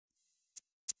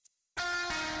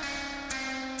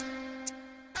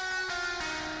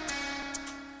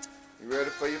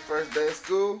ready for your first day of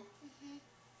school?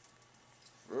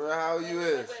 For how old you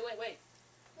is? Wait.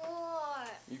 4.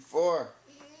 You 4?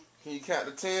 Can you count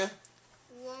to 10?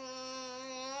 1,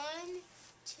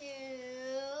 2,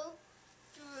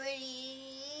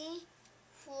 3,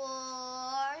 4,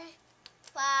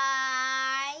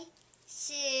 5,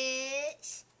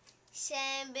 6,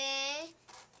 7,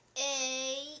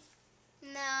 8,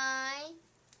 9,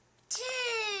 10.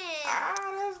 Ah,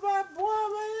 that's my boy,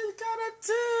 man. You got a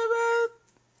 10, man.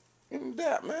 Give him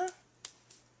that, man.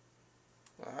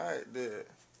 Alright, there.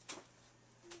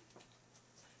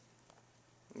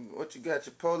 What you got?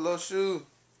 Your polo shoe?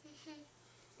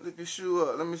 Lift your shoe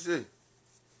up. Let me see.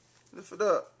 Lift it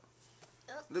up.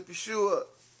 Lift your shoe up.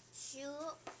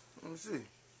 Let me see.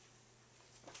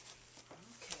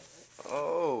 Okay.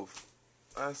 Oh,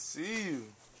 I see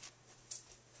you.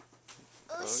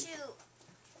 Oh, shoot.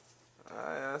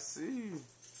 I see you.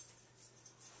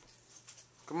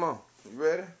 Come on. You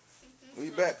ready? Where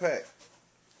your backpack?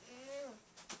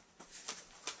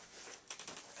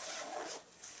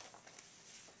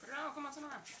 Put it on. Come on, turn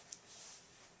around.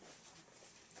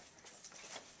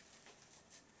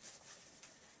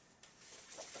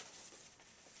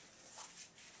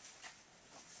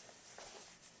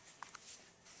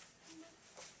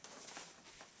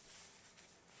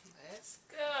 Let's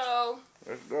go.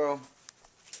 Let's go.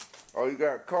 Oh, you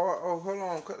got a car? Oh, hold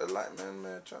on. Cut the light,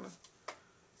 man. Trying to.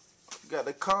 You got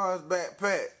the car's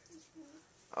backpack.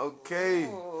 Okay.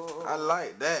 Ooh. I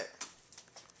like that.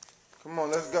 Come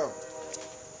on, let's go.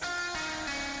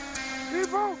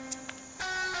 People.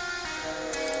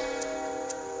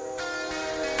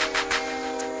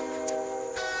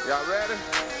 Y'all ready?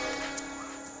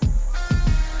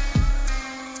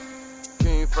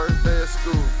 King, first day of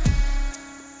school.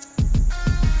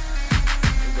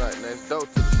 We right next door to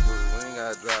the school. We ain't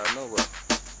gotta drive nowhere.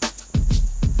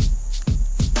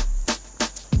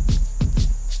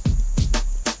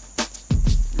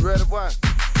 You ready, boy?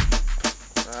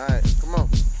 Alright, come on.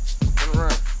 Turn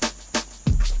around.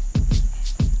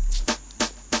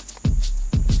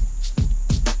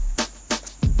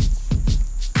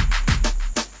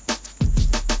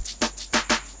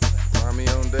 Mommy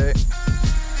on deck.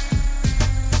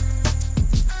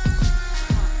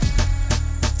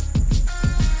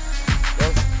 Go.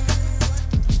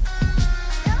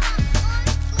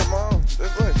 Come on,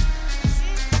 this way.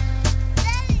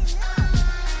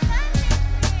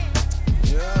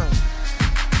 Yeah.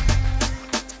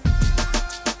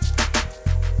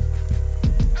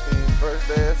 First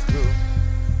day of school.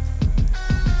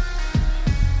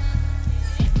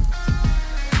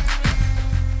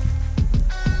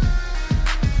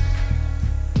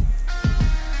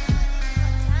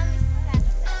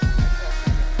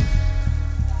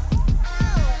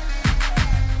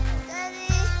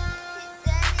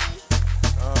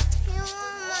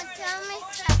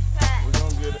 We're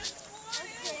gonna get it.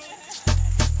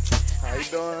 How you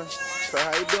doing? So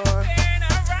how you doing? All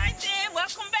right then.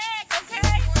 Welcome back.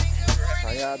 Okay.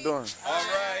 How y'all doing? All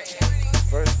right.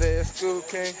 First day of school,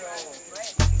 King.